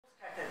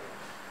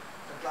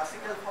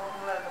classical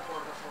formula and the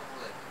Porter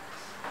formula.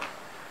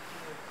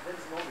 There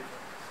is no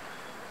difference.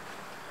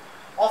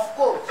 Of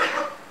course,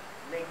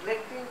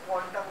 neglecting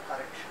quantum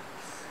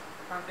corrections.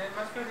 And there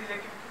must be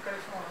relativity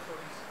correction also.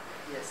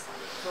 Yes.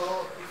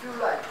 So if you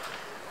like,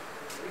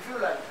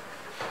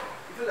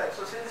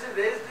 so since you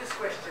raised this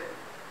question,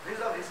 this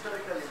is of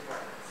historical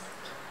importance.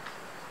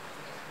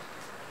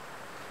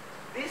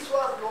 This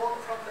was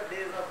known from the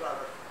days of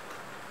Rutherford.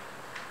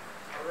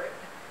 Alright?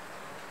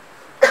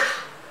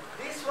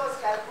 This was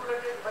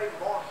calculated by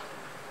Mott,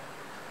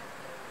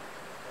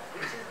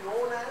 which is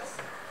known as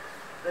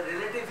the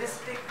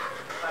relativistic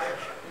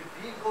correction. If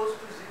V goes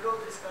to 0,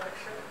 this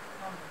correction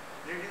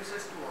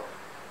reduces to 1.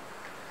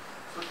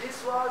 So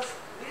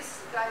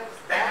this times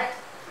that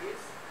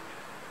is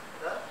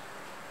the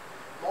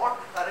Mott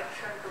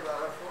correction to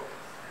Rutherford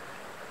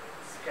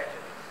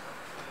scattering.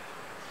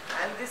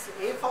 And this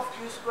f of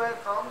q square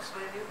comes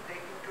when you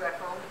take into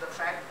account the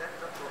fact that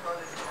the proton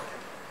is not a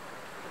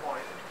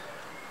point.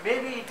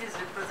 Maybe it is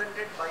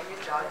represented by a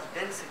charge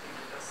density,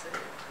 let us say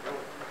rho.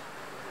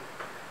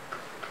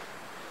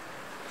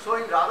 So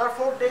in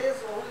Rutherford days,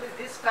 only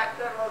this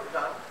factor was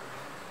done.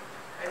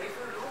 And if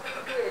you look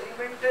into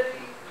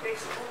elementary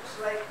textbooks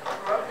like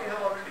probably you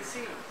have already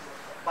seen,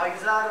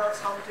 Bizar or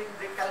something,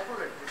 they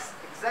calculate this,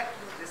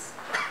 exactly this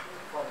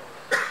formula.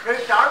 But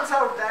it turns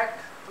out that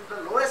to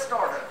the lowest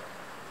order,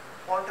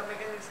 quantum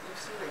mechanics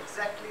gives you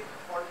exactly,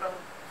 quantum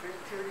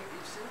field theory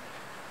gives you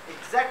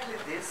exactly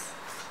this,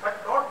 but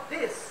not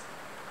this.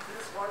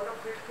 This quantum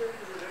field theory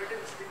is a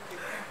relativistic thing.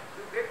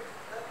 You get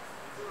the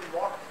full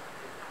Mott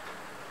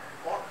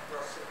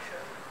cross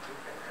section. You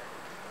can have.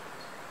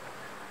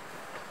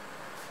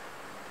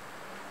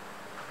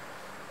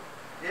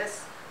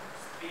 Yes?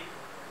 Speed.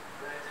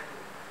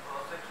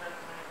 Cross section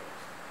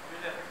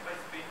will affect by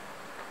speed.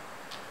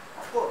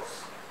 Of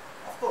course.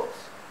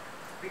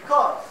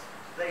 Because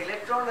the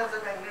electron has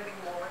a magnetic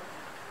moment.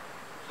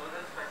 So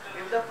the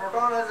spectral. If the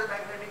proton has a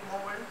magnetic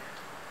moment,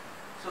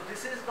 so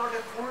this is not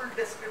a full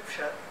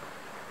description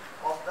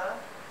of the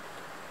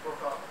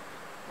proton.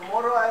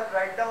 Tomorrow I will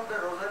write down the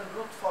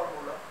Rosenbluth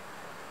formula,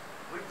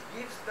 which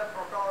gives the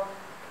proton,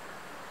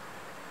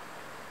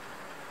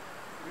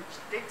 which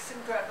takes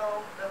into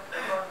account the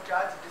proton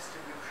charge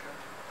distribution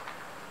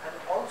and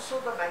also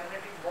the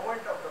magnetic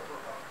moment of the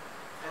proton.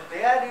 And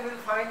there you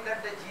will find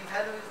that the G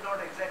value is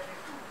not exactly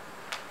 2.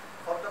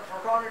 For the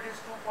proton it is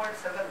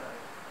 2.79.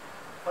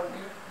 For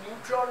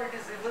neutron it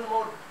is even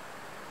more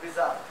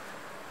bizarre.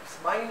 It's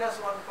minus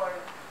 1.9.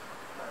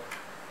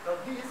 Now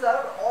these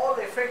are all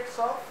effects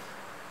of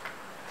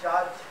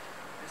charge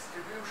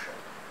distribution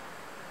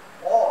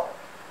or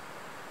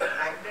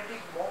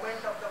magnetic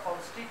moment of the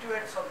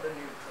constituents of the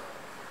neutron.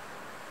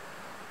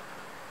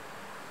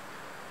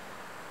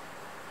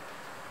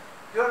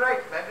 You are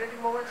right,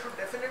 magnetic moment should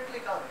definitely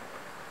come in.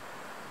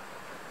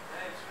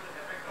 And it will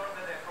affect on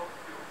the f of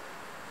q.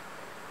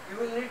 You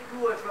will need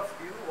two f of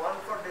q,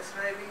 one for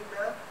describing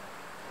the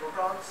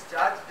proton's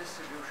charge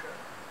distribution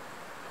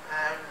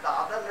and the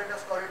other, let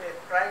us call it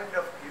f primed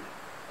of q,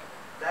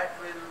 that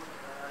will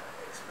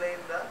explain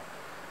the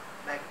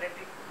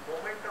magnetic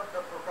moment of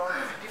the proton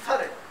is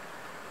different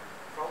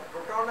from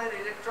proton and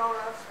electron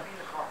are spin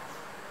half.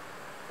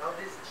 Now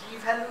this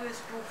G value is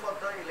 2 for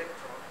the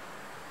electron.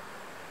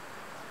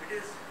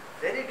 It is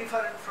very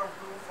different from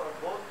 2 for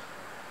both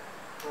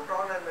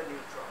proton and the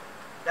neutron.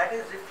 That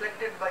is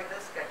reflected by the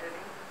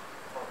scattering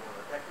formula.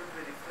 That will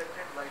be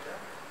reflected by the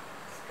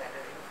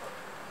scattering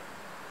formula.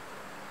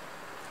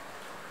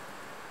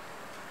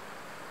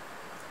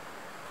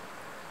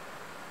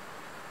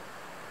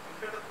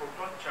 The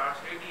proton charge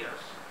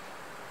radius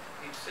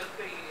itself,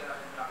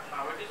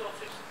 nowadays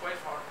also it's quite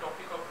hot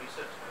topic of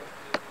research, right?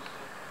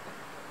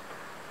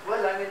 Well,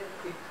 I mean,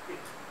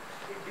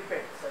 it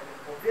depends. I mean,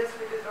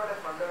 obviously it is not a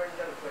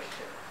fundamental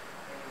question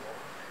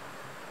anymore.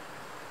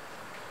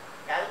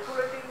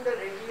 Calculating the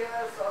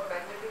radius or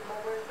magnetic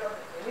moment or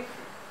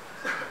anything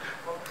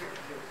from field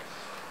theory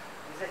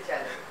is a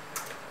challenge.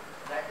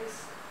 That is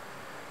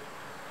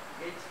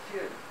gauge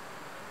theory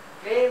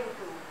claim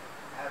to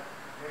have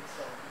made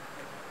some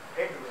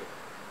headway,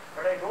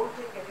 but I don't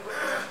think anybody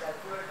has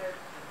calculated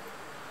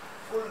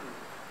fully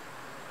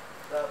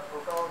the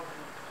proton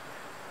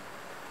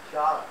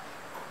charge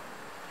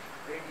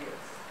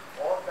radius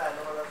or the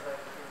anomalous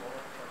magnetic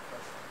moment from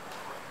first.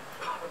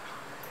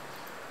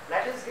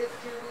 Lattice gauge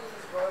theory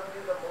is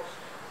probably the most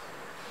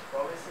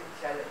promising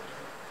challenge.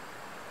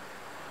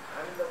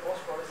 I mean the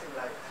most promising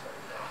light.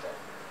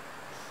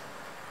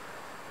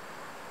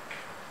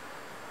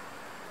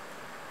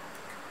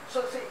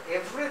 So see,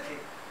 everything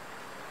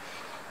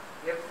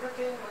when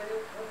you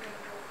put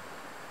into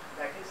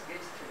lattice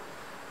gauge theory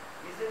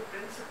is in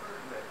principle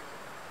well.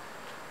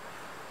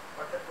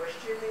 But the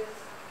question is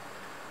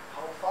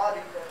how far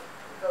you can,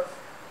 because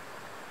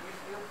if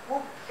you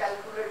could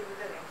calculate with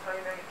an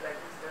infinite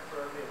lattice, then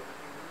probably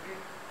everything will be,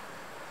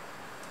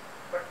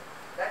 but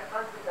that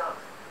can't be done.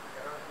 You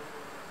cannot do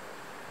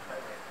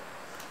finite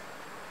lattice.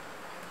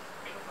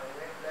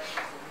 Finite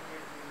lattice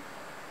immediately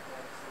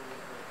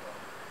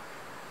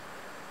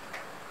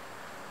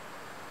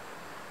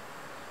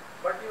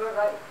you are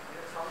right.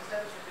 In some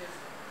sense it is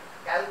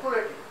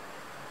calculating.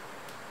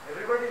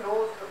 Everybody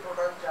knows the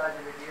proton charge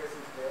radius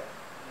is there.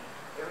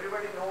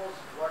 Everybody knows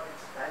what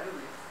its value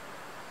is.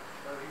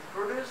 Now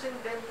reproducing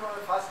them from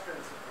a first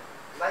principle,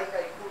 like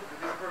I could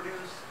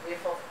reproduce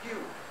f of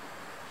q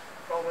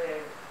from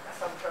an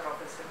assumption of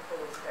a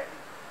simple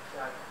static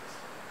charge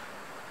distribution.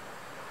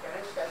 Can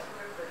I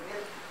calculate the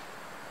real Q?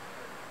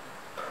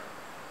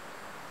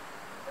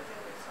 I think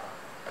it's hard.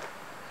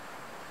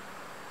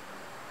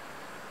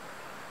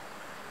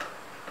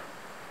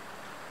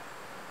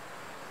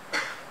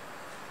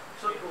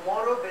 So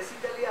tomorrow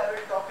basically I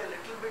will talk a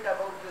little bit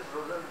about this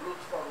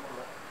Rosen-Bluth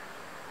formula,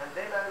 and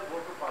then I will go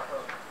to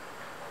pattern,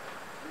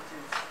 which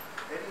is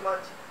very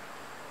much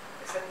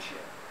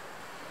essential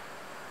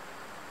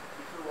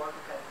if you want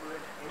to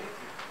calculate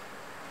anything.